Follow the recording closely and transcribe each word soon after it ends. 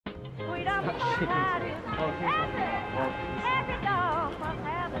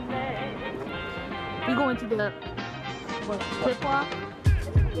We going to the flip walk.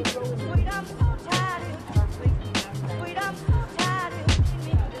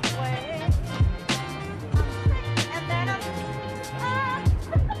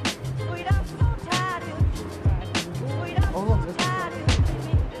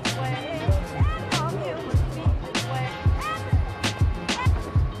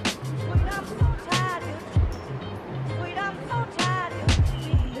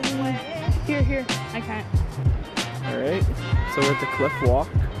 Here, I can't. Alright, so we're at the cliff walk.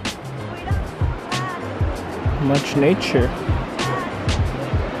 Much nature.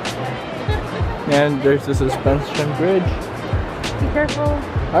 And there's the suspension bridge. Be careful.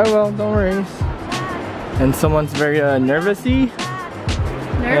 I will, don't worry. And someone's very nervous-y.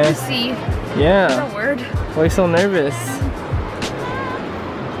 Nervous-y. Yeah. Is that a word? Why so nervous?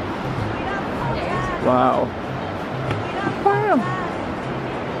 Wow. Wow.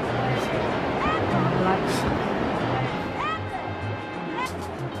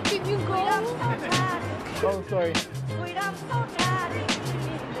 Did you go? Oh, sorry.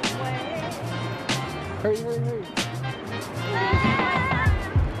 Hurry, hurry, hurry.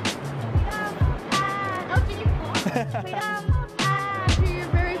 You're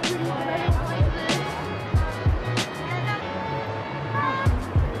very pretty, but I don't like this.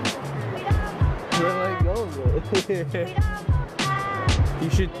 Where do I go? You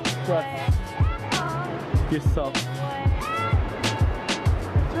should trust yourself.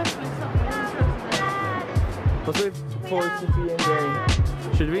 Let's wait for Sophie and Gary.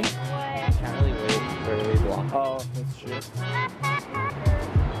 Should we? Can't really wait for we walk. Oh, that's true.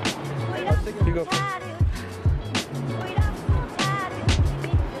 You go first.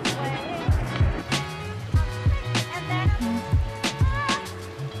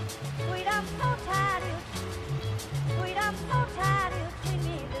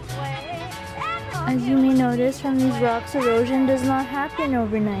 As you may notice from these rocks, erosion does not happen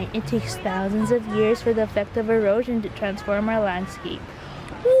overnight. It takes thousands of years for the effect of erosion to transform our landscape.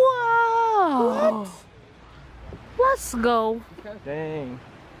 Whoa! What? Let's go. Dang.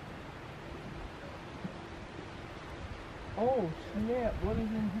 Oh, snap. What is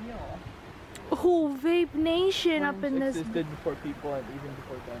in here? Oh, Vape Nation up in this. Existed before people and even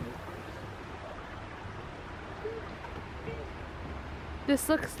before dinosaurs. This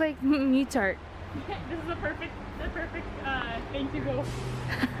looks like Mutart. This is the perfect thing to go.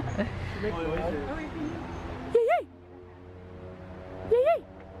 Make noises. Yay, yay! Yay, yay!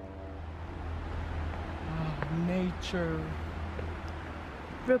 Oh, nature.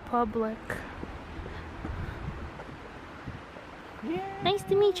 Republic. Yeah. Nice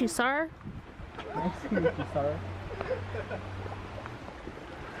to meet you, sir. Nice to meet you, Sarah.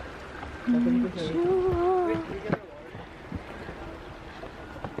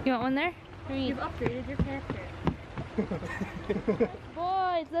 You want one there? You've upgraded your character.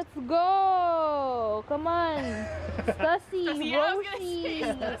 Boys, let's go! Come on! Stussy, Yeah, I was gonna say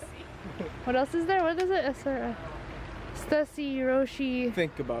Roshi. Stussy. What else is there? What is it? Stussy, Roshi.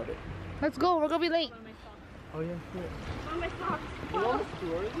 Think about it. Let's go, we're gonna be late. Oh yeah, sure. Oh, my socks. You almost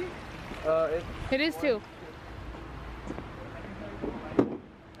too early? It is too.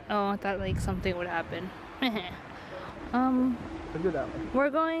 Oh, I thought like something would happen. Look at that one. We're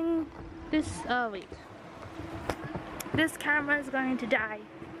going this, wait. This camera is going to die.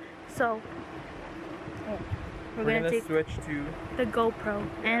 So, we're gonna take switch to... the GoPro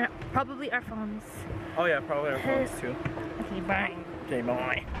and probably our phones. Oh yeah, probably our phones too. Okay, bye. Okay,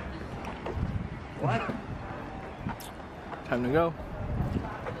 bye. What? Time to go.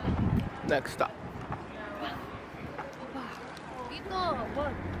 Next stop.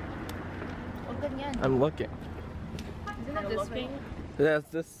 I'm looking. Isn't it this way? That's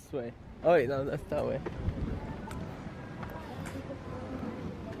this way. Oh wait, no, that's that way.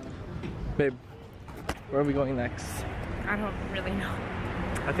 Babe, where are we going next? I don't really know.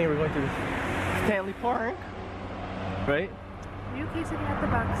 I think we're going to Stanley Park. Right? Are you okay sitting at the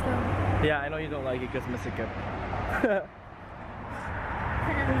box though? Yeah, I know you don't like it because Mr. Kip.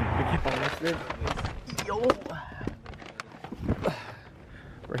 We keep on listening. Yo!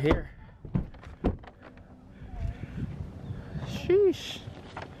 We're here. Sheesh.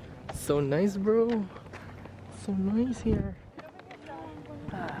 So nice, bro. So nice here.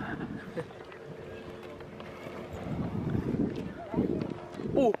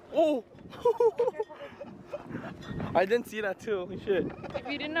 Oh, oh! I didn't see that too. Holy shit. If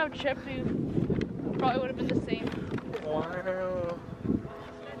you didn't have chips, you probably would have been the same. Wow.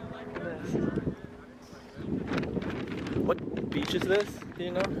 What? beach is this? Do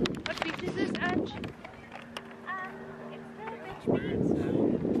you know? What beach is this, Ange? It's the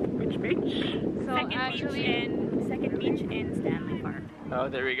Which beach? So second beach in Stanley Park. Oh,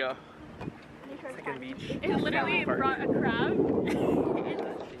 there we go. Second beach. It literally brought a crab.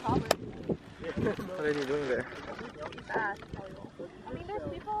 What are you doing there? I mean, there's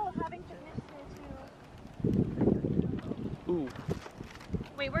people having picnics here too. Ooh.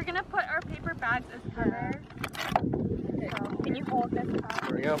 Wait, we're gonna put our paper bags as cover. Can you hold this up?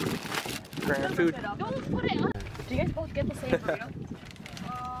 There we go. Bring our food. Don't put it up. Do you guys both get the same burrito?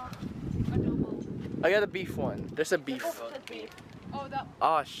 Adobo. I got a beef one. There's a beef. Oh, that.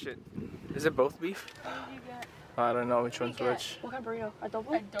 Oh shit. Is it both beef? What did you get? I don't know which one's which. What kind of burrito?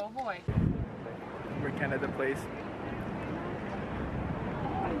 Adobo? Adobo. We're Canada Place.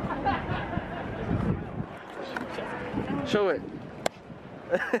 Show it.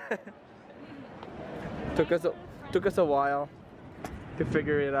 took us a while to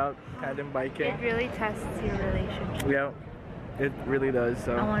figure it out. Tandem biking. It really tests your relationship. Yeah, it really does.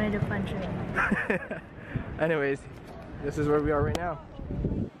 So. I wanted to punch it. Anyways, this is where we are right now.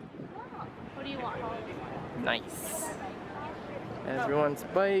 What do you want? Nice. Everyone's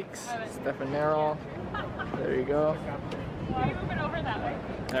bikes. Steph and Errol. There you go. Why are you moving over that way?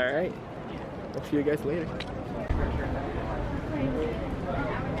 All right. I'll see you guys later.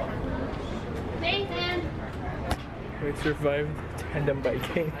 Nathan! We survived tandem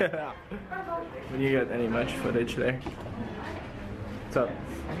biking. When you got any much footage there? What's up?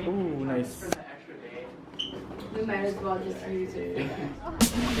 Ooh, nice. We might as well just use it.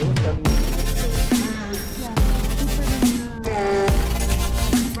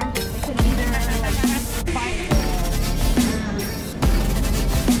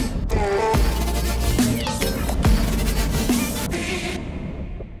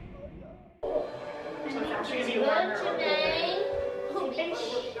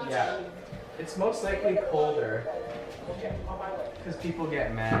 Yeah, it's most likely colder because people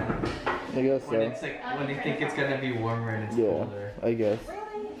get mad. I guess When it's like when they think it's gonna be warmer and it's colder. I guess.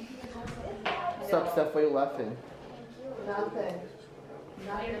 What's up, Steph? Why are you laughing? Nothing.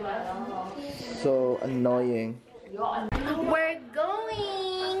 Nothing at all. So annoying. We're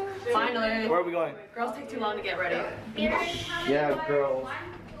going. Finally. Where are we going? Girls take too long to get ready. Yeah, girls.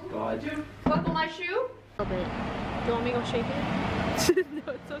 God. Buckle my shoe? A little bit. Do you want me to go shake it?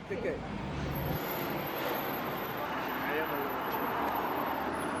 No, it's okay.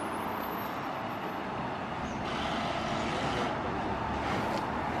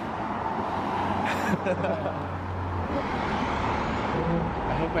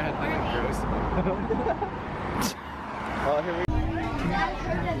 I hope I had like a gross. Oh, here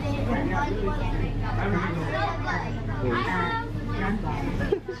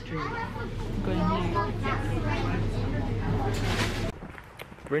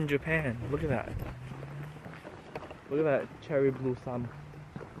We're in Japan. Look at that. Look at that cherry blossom.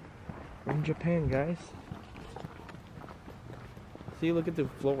 We're in Japan, guys. See, look at the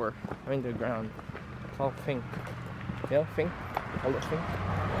floor. I mean the ground. It's all pink. Yeah, pink. All the pink.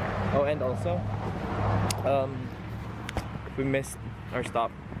 Oh, and also, we missed our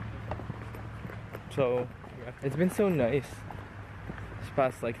stop. So it's been so nice this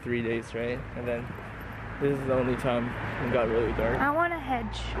past like 3 days, right? And then this is the only time it got really dark. I want a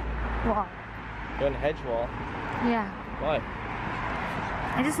hedge wall. You want a hedge wall? Yeah. Why?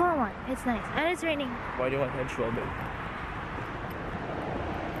 I just want one. It's nice. And it's raining. Why do you want hedge wall, babe?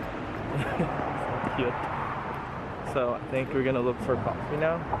 Cute. So I think we're gonna look for coffee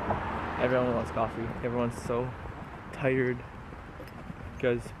now. Everyone wants coffee. Everyone's so tired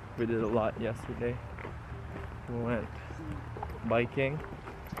because we did a lot yesterday. We went biking,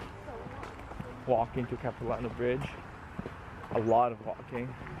 walking to Capilano Bridge, a lot of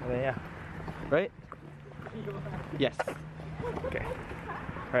walking, and then yeah, right? Yes. Okay.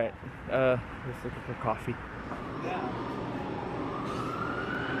 All right. Just looking for coffee.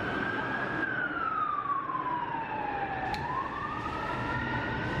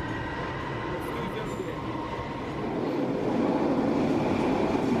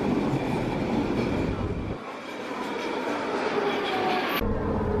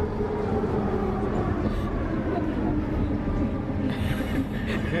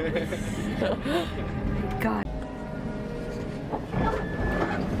 God.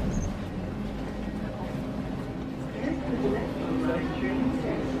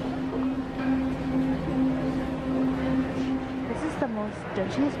 This is the most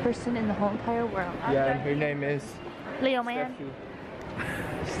dirtiest person in the whole entire world. Yeah, and her name is Leo man.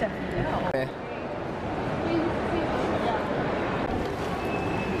 Steffi.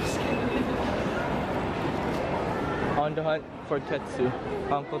 On the hunt for Tetsu.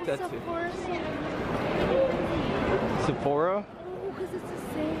 Uncle Tetsu. Sephora? Oh, because it's a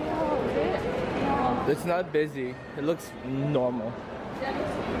sale. Is it? No. It's not busy. It looks normal.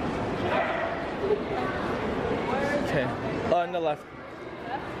 Okay. Oh, on the left.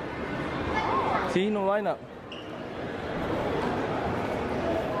 See, no lineup.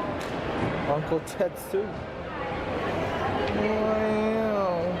 Uncle Tetsu.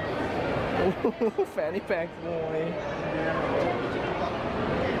 Wow. Fanny pack boy.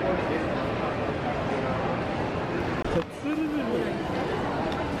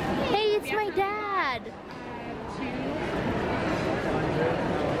 Hey, it's my dad.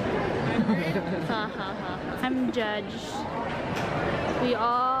 Ha ha ha. I'm judged. We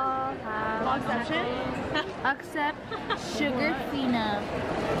all have Exception? except Sugar Fina.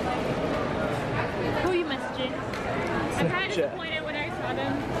 Who you messaging? I'm kind of disappointed when I saw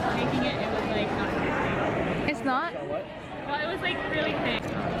them making it. It was like not tasty. It's not? What? Well, it was like really thick.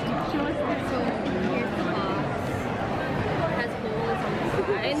 She wants to so here's the box. It has holes on the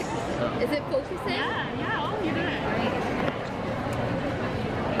side. Is it focusing? Yeah. Oh, you did it.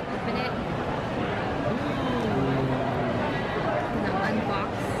 Open it. Now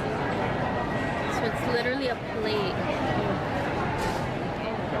unbox. So it's literally a plate.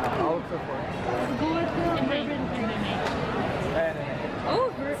 I'll look for it. Go with the bourbon.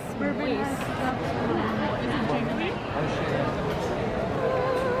 Oh, it's bourbon.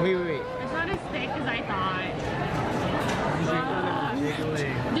 Wait. It's not as thick as I thought.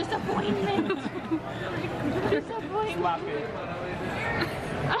 Jiggling. Disappointment. Disappointment. Slap it.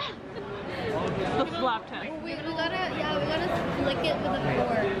 The slap test. Oh, wait, we gotta flick it with a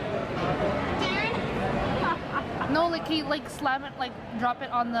fork. No, like he like slam it, like drop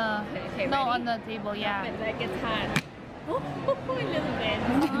it on the Okay, no ready? on the table. Yeah. That gets hot. Oh, a little bit.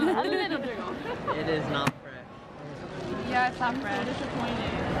 A little bit. It is not fresh. Yeah, it's not So fresh.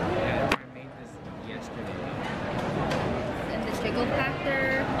 disappointed. Yeah, I made this yesterday. And the jiggle factor,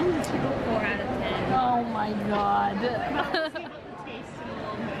 4 out of 10. Oh my god.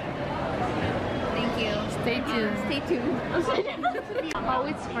 Thank you. Stay tuned. Stay tuned. Oh,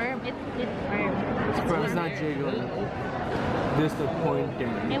 it's firm. It's firm. It's not jiggling.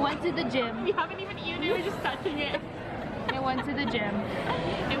 Disappointing. It went to the gym. We haven't even eaten it, we're just touching it. It went to the gym.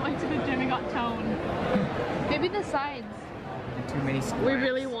 It went to the gym and got toned. Maybe the sides. Too many squares. We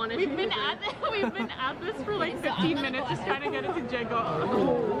really wanted We've been at this for like 15 minutes just trying to get it to jiggle.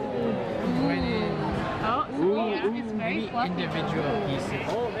 Oh, yeah. It's very fluffy. individual pieces.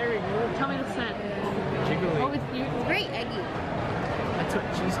 Oh, there we go. Tell me the scent. Jiggling. Oh, it's huge. It's very eggy. That's what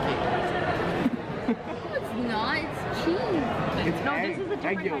cheesecake No, it's not. It's cheese. is. It's No, this is a different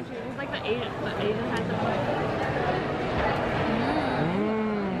country. It's like the Asian has it.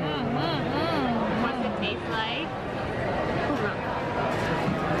 What does it taste like?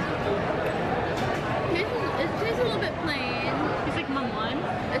 It tastes a little bit plain. It's like mamon.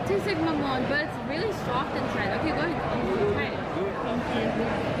 It tastes like mamon, but it's really soft inside. Okay, go ahead. Try it.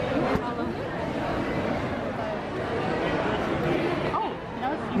 Oh, that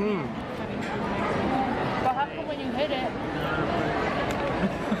was easy. But how come when you hit it?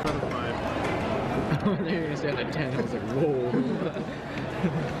 There you said a 10. I was like, whoa.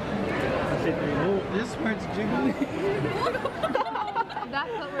 I said, whoa, this part's jiggling.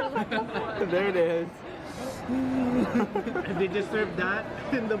 That's what we're looking for. There it is. They just served that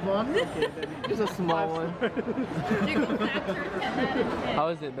in the box? Okay, then Just a small one. Jiggle factor 10 out of 10. How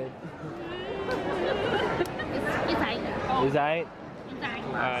is it, babe? It's aight. Is that? It's aight.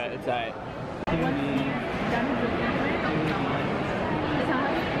 Alright, it's alright.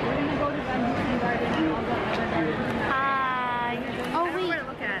 Hi. Oh wait.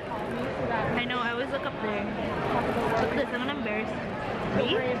 Look at. I know. I always look up there. Look at this. I'm gonna embarrass me.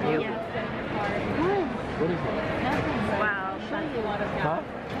 Yeah. What is it? Wow. Huh?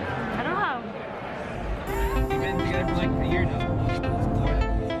 I don't know. You've been together for like a year now.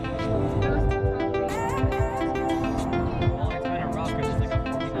 Well, it's been a rough because it's like a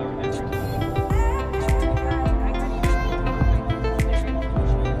 14-hour difference.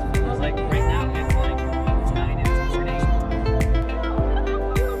 It's like right now it's like 9 in the morning.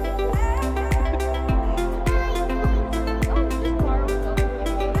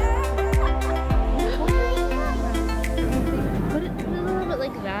 Put it a little bit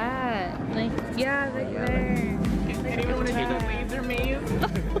like that. Like, yeah, like there. Anyone want to do the laser maze?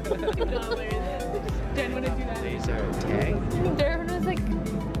 Jen, want to do that? Laser tag. Darren was like,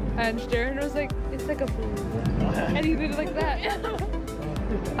 and Darren was like, it's like a food. And he did it like that.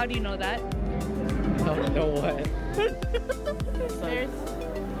 How do you know that? I don't know what. There's,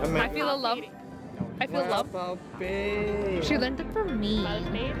 I feel a love. I feel love. She learned it from me.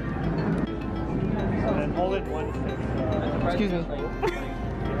 And all in one. Excuse me.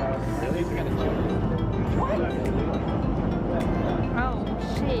 Oh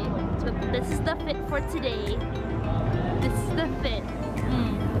shit. So this is the fit for today. This is the fit.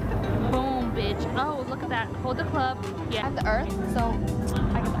 Boom, bitch. Oh, look at that. Hold the club. Yeah. At the earth, so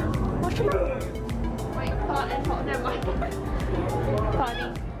I get the earth. What should I? Wait, hold on, never mind.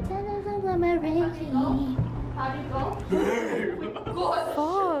 Potty.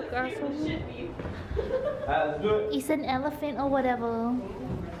 Fuck, asshole. It's an elephant or whatever.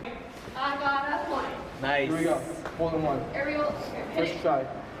 I got a point. Nice. Here we go. Hole in one. Ariel, hit First it. try.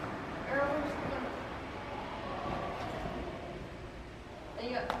 Ariel, there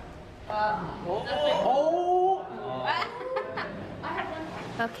you go. Oh! I had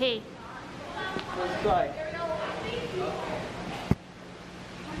one. Okay. First try.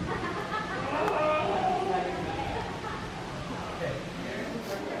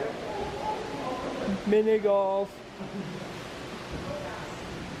 Mini golf.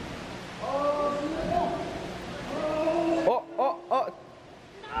 Oh.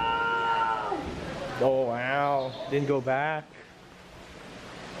 Oh, wow. Didn't go back.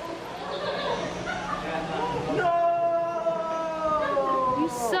 You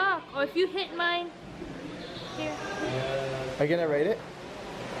suck. Or if you hit mine. Here. Are you gonna rate it?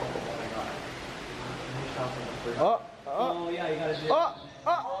 Oh, yeah, you gotta do it. oh,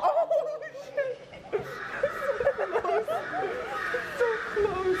 shit. So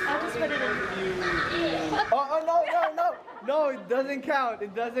close. I'll just put it in. No, it doesn't count.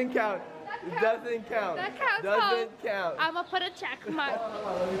 It doesn't count. It doesn't count. That counts. Doesn't count. I'm gonna put a check mark.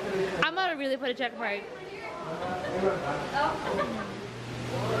 I'm gonna really put a check mark.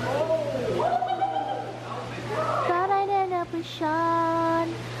 Thought I'd end up with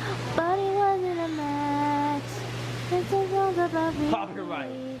Sean, but he wasn't a match. It's a song about me.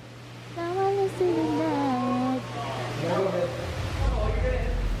 Copyright. Now I'm listening back.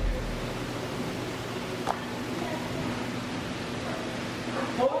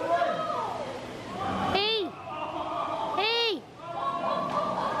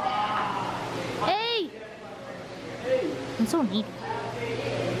 Hey! I'm so needy.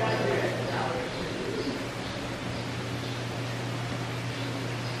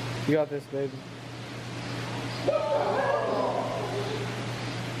 You got this, baby.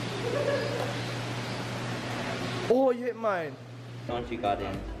 Oh, you hit mine. Once you got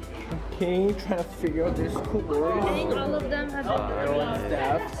in. Okay, trying to figure out this cool I think all of them have been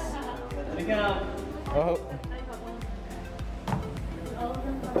staffs. Oh.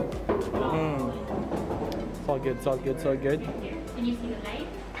 It's all good, it's all good, it's all good. Can you see the light?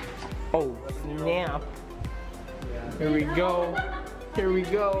 Oh, snap. Here we go. Here we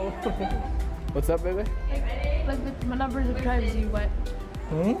go. What's up, baby? Like the numbers of tribes you went.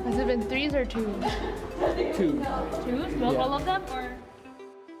 Hmm? Has it been 3s or 2s? 2. 2s? Well, Yeah. all of them or?